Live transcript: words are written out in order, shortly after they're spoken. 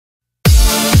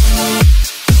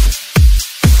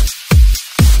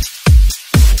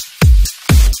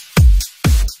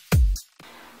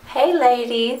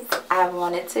ladies, I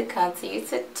wanted to come to you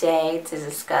today to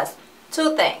discuss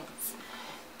two things.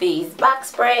 These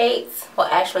box braids, well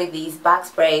actually these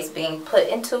box braids being put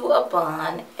into a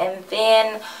bun, and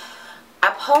then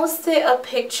I posted a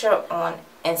picture on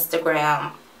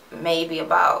Instagram maybe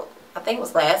about, I think it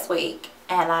was last week,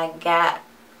 and I got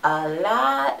a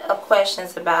lot of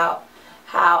questions about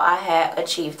how I had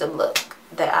achieved the look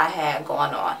that I had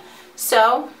going on.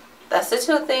 So that's the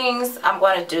two things I'm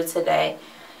going to do today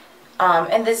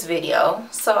in this video.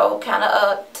 So kind of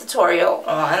a tutorial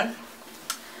on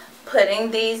putting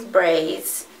these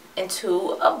braids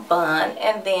into a bun,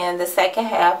 and then the second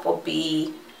half will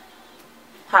be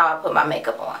how I put my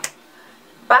makeup on.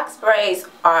 Box braids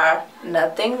are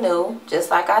nothing new,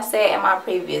 just like I said in my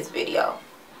previous video.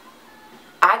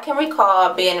 I can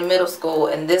recall being in middle school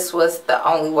and this was the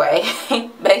only way,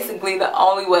 basically the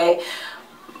only way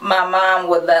my mom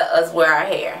would let us wear our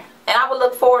hair. And I would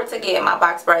look forward to getting my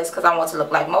box braids because I want to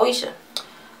look like Moesha.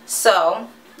 So,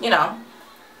 you know,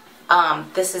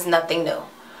 this is nothing new.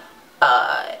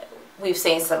 We've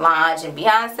seen Solange and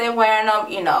Beyonce wearing them,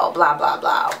 you know, blah, blah,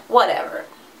 blah, whatever.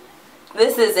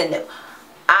 This isn't new.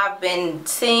 I've been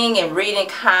seeing and reading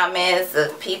comments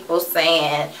of people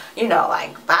saying, you know,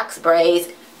 like box braids,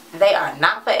 they are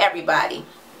not for everybody.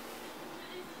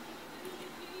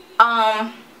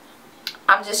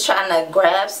 I'm just trying to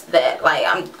grasp that. Like,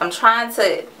 I'm trying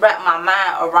to wrap my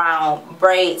mind around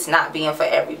braids not being for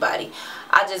everybody.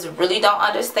 I just really don't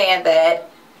understand that,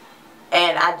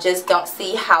 and I just don't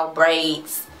see how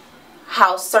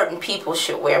certain people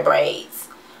should wear braids.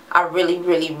 I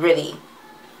really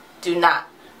do not.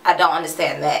 I don't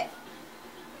understand that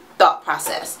thought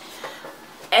process.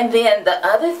 And then the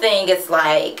other thing is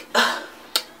like,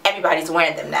 everybody's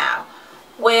wearing them now.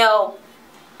 Well,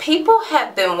 people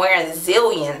have been wearing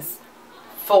zillions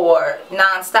for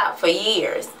non-stop for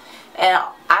years, and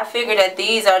I figure that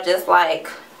these are just like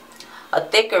a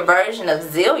thicker version of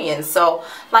zillions. So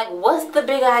like, what's the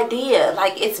big idea?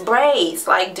 Like, it's braids.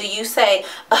 Like, do you say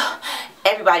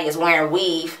everybody is wearing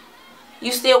weave?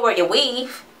 You still wear your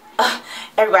weave.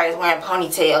 Everybody's wearing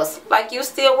ponytails. Like, you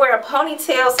still wear a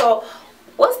ponytail. So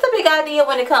what's the big idea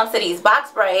when it comes to these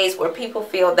box braids where people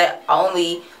feel that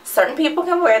only certain people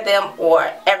can wear them,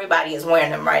 or everybody is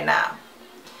wearing them right now?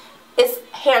 It's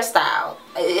hairstyle.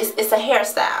 It's a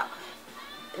hairstyle.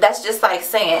 That's just like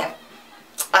saying,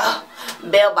 oh,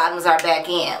 bell bottoms are back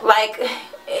in. Like,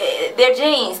 they're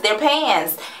jeans, they're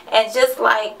pants. And just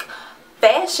like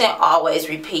fashion always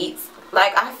repeats,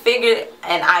 like I figured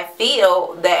and I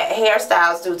feel that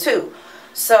hairstyles do too.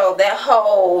 So that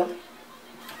whole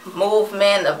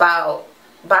movement about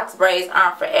box braids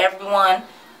aren't for everyone.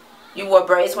 You wore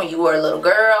braids when you were a little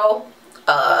girl.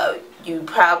 You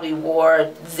probably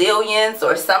wore zillions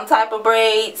or some type of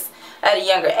braids at a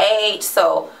younger age.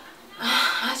 So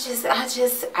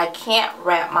I can't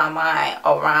wrap my mind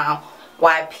around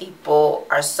why people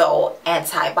are so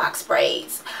anti-box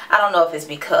braids. I don't know if it's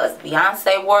because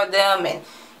Beyonce wore them and,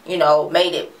 you know,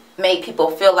 made people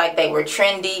feel like they were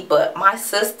trendy, but my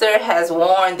sister has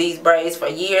worn these braids for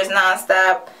years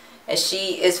nonstop, and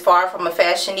she is far from a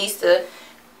fashionista.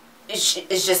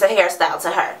 It's just a hairstyle to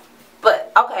her.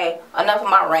 But okay, enough of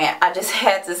my rant. I just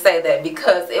had to say that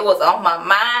because it was on my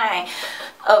mind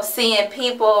of seeing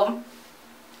people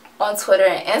on Twitter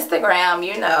and Instagram,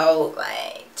 you know,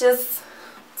 like just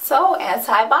so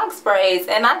anti-box braids,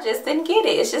 and I just didn't get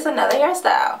it. It's just another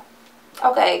hairstyle.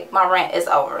 Okay, my rant is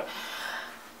over.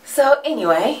 So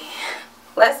anyway,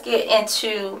 let's get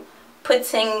into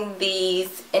putting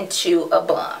these into a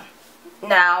bun.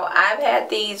 Now, I've had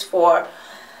these for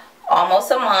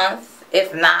almost a month,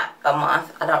 if not a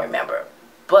month, I don't remember.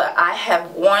 But I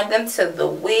have worn them till the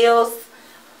wheels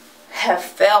have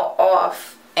fell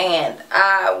off, and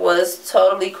I was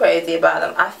totally crazy about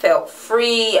them. I felt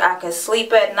free. I could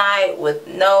sleep at night with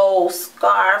no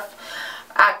scarf.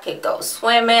 I could go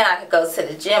swimming. I could go to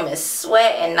the gym and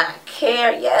sweat and not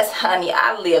care. Yes, honey,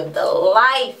 I lived the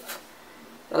life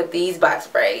with these box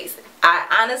braids. I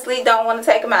honestly don't want to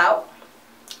take them out,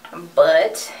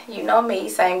 but you know me,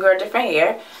 same girl, different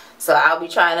hair. So I'll be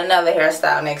trying another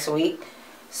hairstyle next week.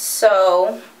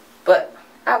 So, but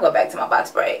I'll go back to my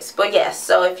box braids. But yes,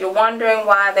 so if you're wondering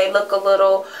why they look a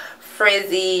little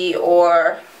frizzy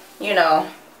or, you know,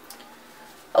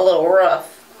 a little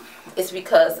rough, it's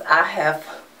because I have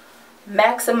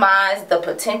maximized the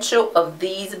potential of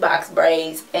these box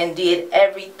braids and did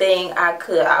everything I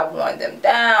could. I've worn them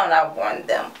down, I've worn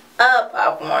them up,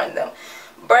 I've worn them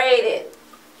braided.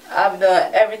 I've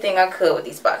done everything I could with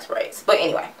these box braids. But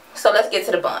anyway, so let's get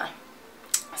to the bun.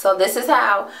 So this is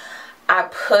how I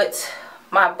put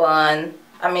my bun,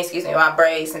 my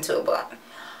braids into a bun.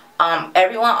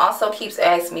 Everyone also keeps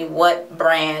asking me what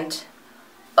brand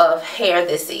of hair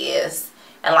this is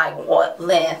and like what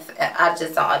length, and I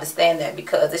just don't understand that,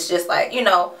 because it's just like, you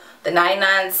know, the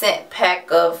 99-cent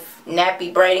pack of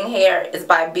nappy braiding hair is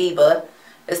by Biba.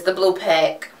 It's the blue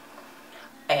pack,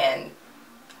 and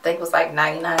I think it was like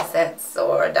 99 cents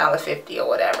or $1.50 or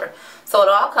whatever. So it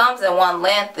all comes in one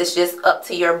length. It's just up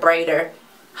to your braider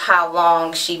how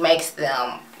long she makes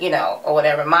them, you know, or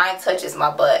whatever. Mine touches my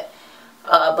butt,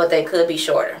 but they could be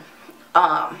shorter.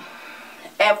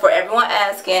 And for everyone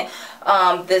asking,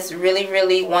 this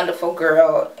really wonderful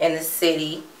girl in the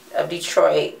city of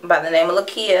Detroit by the name of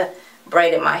Lakia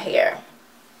braided my hair.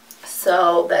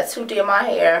 So that's who did my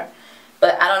hair.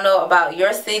 But I don't know about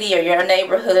your city or your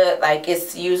neighborhood. Like,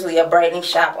 it's usually a braiding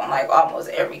shop on like almost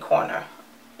every corner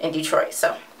in Detroit.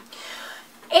 So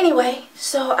anyway,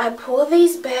 so I pull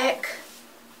these back,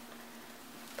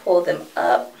 pull them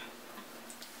up.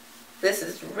 This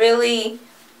is really,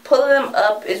 pulling them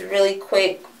up is really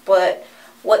quick, but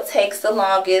what takes the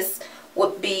longest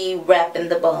would be wrapping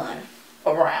the bun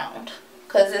around,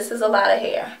 because this is a lot of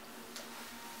hair.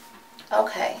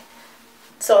 Okay,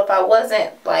 so if I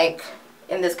wasn't like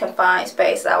in this confined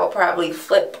space, I would probably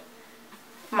flip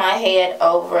my head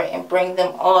over and bring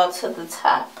them all to the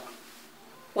top.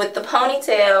 With the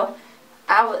ponytail,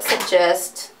 I would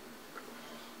suggest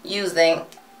using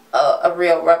a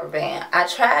real rubber band. I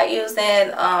tried using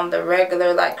the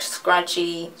regular like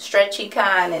scrunchy, stretchy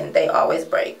kind, and they always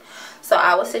break. So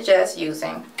I would suggest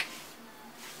using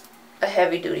a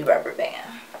heavy duty rubber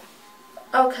band.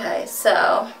 Okay,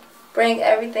 so bring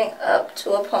everything up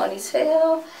to a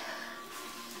ponytail.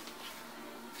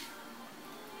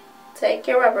 Take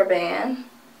your rubber band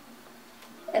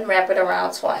and wrap it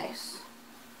around twice.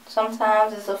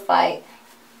 Sometimes it's a fight.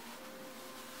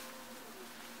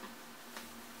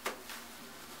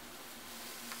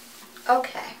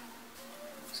 Okay,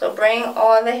 so bring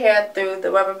all the hair through the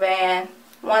rubber band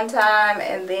one time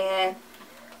and then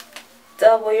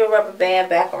double your rubber band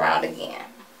back around again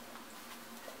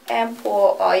and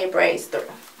pull all your braids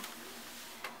through.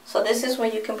 So this is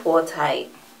when you can pull tight,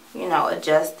 you know,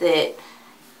 adjust it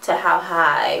to how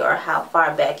high or how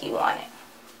far back you want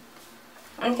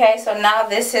it. Okay, so now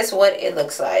this is what it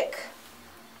looks like.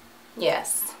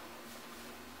 Yes,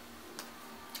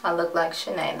 I look like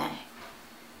Shanae.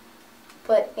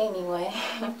 But anyway,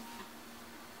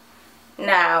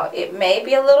 now it may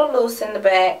be a little loose in the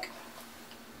back.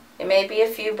 It may be a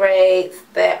few braids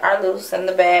that are loose in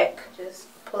the back. Just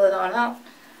pull it on out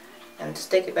and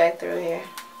stick it back through here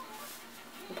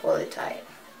and pull it tight.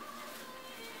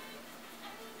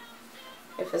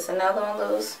 If it's another one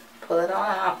loose, pull it on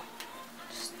out,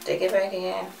 stick it back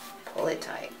in, pull it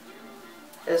tight.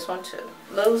 This one too,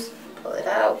 loose, pull it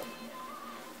out,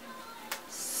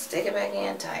 stick it back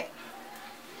in tight.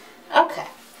 Okay,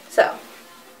 so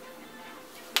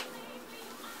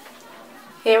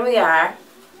here we are,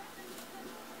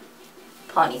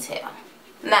 ponytail.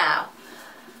 Now,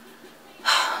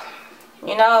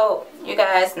 you know, you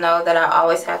guys know that I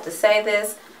always have to say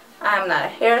this. I'm not a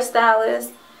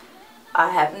hairstylist.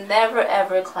 I have never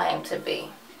ever claimed to be.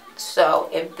 So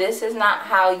if this is not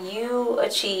how you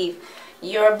achieve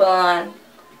your bun,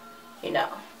 you know,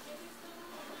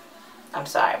 I'm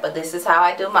sorry, but this is how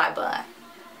I do my bun.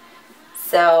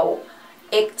 So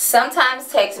it sometimes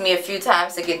takes me a few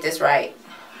times to get this right.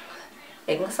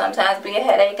 It can sometimes be a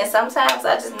headache, and sometimes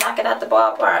I just knock it out the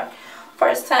ballpark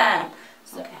first time.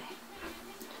 Okay,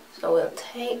 so we'll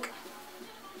take,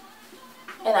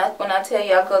 and when I tell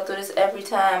you I go through this every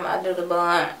time I do the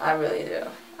bun, I really do.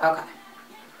 Okay,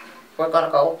 we're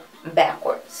gonna go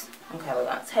backwards. Okay, we're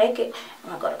gonna take it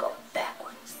and we're gonna go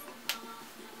backwards.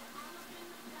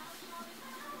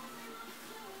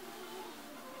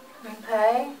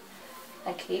 Okay,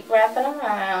 and keep wrapping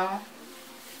around.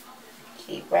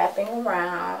 Keep wrapping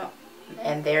around,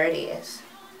 and there it is.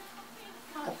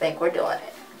 I think we're doing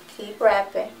it. Keep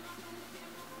wrapping.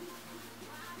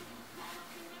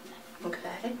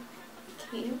 Okay,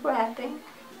 keep wrapping.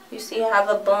 You see how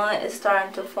the bun is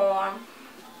starting to form?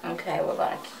 Okay, we're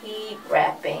going to keep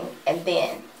wrapping, and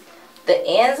then the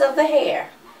ends of the hair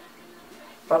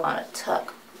we're going to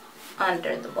tuck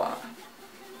under the bun.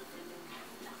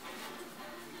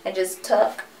 And just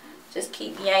tuck. Just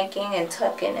keep yanking and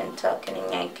tucking and tucking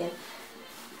and yanking.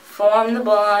 Form the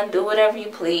bun. Do whatever you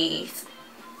please.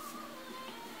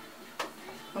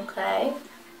 Okay.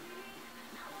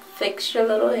 Fix your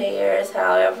little hairs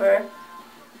however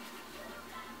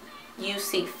you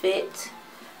see fit.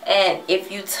 And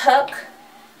if you tuck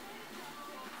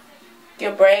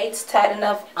your braids tight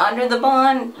enough under the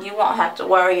bun, you won't have to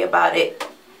worry about it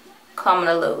coming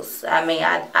loose. I mean,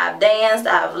 I've danced,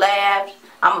 I've laughed.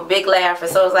 I'm a big laugher,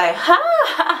 so it's like, ha!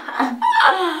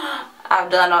 I've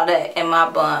done all that, and my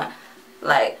bun,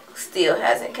 like, still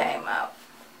hasn't came out.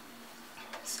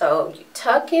 So you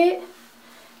tuck it,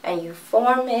 and you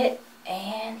form it,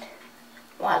 and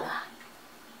voila.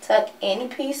 Tuck any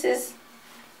pieces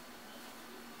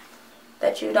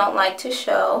that you don't like to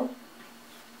show.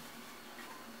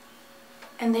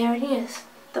 And there it is,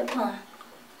 the bun.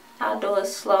 I'll do a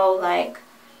slow, like,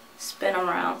 spin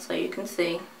around so you can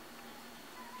see.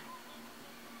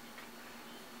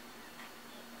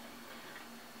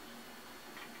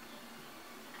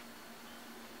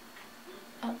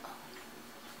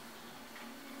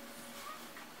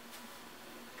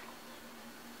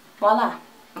 Voila.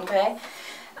 Okay.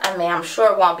 I mean, I'm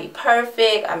sure it won't be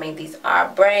perfect. I mean, these are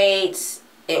braids.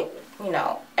 It, you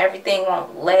know, everything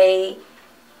won't lay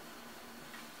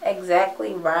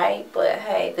exactly right, but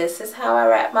hey, this is how I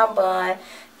wrap my bun,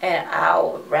 and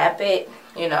I'll wrap it,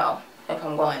 you know, if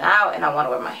I'm going out and I want to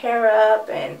wear my hair up,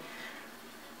 and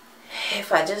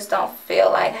if I just don't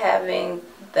feel like having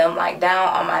them like down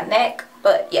on my neck.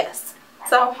 But yes,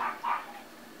 so,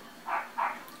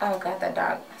 oh god, that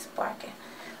dog is barking.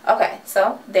 Okay,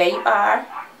 so there you are,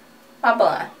 my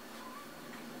bun.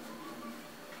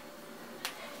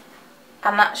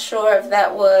 I'm not sure if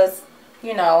that was,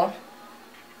 you know,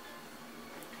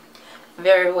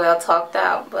 very well talked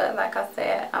out, but like I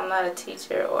said, I'm not a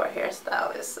teacher or a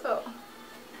hairstylist, so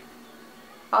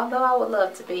although I would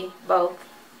love to be both.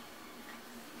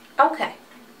 Okay,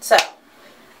 so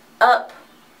up,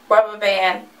 rubber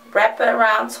band, wrap it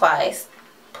around twice,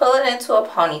 pull it into a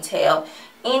ponytail.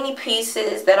 Any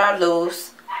pieces that are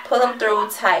loose, pull them through,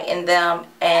 tighten them,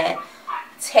 and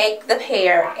take the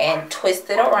hair and twist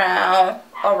it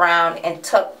around and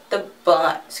tuck the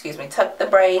bun, tuck the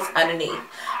braids underneath.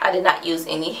 I did not use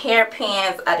any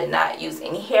hairpins. I did not use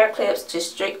any hair clips,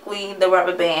 just strictly the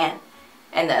rubber band,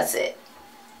 and that's it.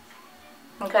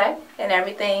 Okay, and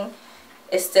everything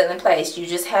is still in place. You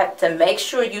just have to make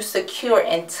sure you secure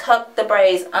and tuck the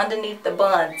braids underneath the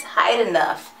bun tight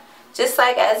enough, just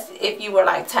like as if you were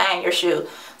like tying your shoe.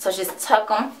 So just tuck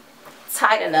them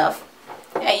tight enough,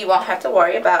 and you won't have to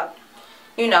worry about,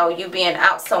 you know, you being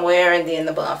out somewhere and then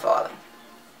the bun falling.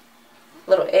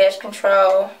 Little edge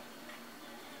control.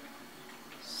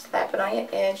 Slap it on your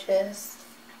edges.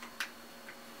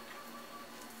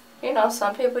 You know,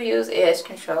 some people use edge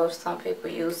control, some people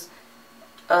use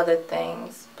other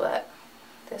things, but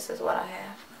this is what I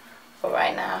have for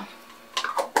right now.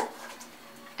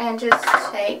 And just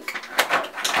take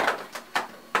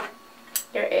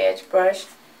your edge brush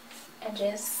and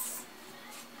just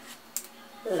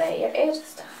lay your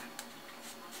edges down.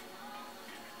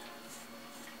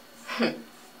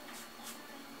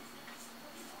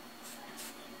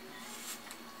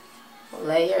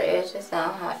 Lay your edges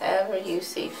down however you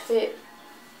see fit,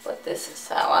 but this is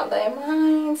how I lay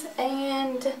mine,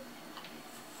 and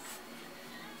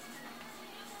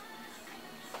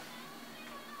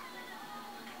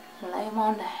lay them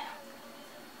on down.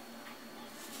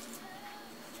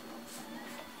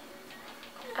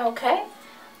 Okay,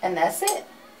 and that's it.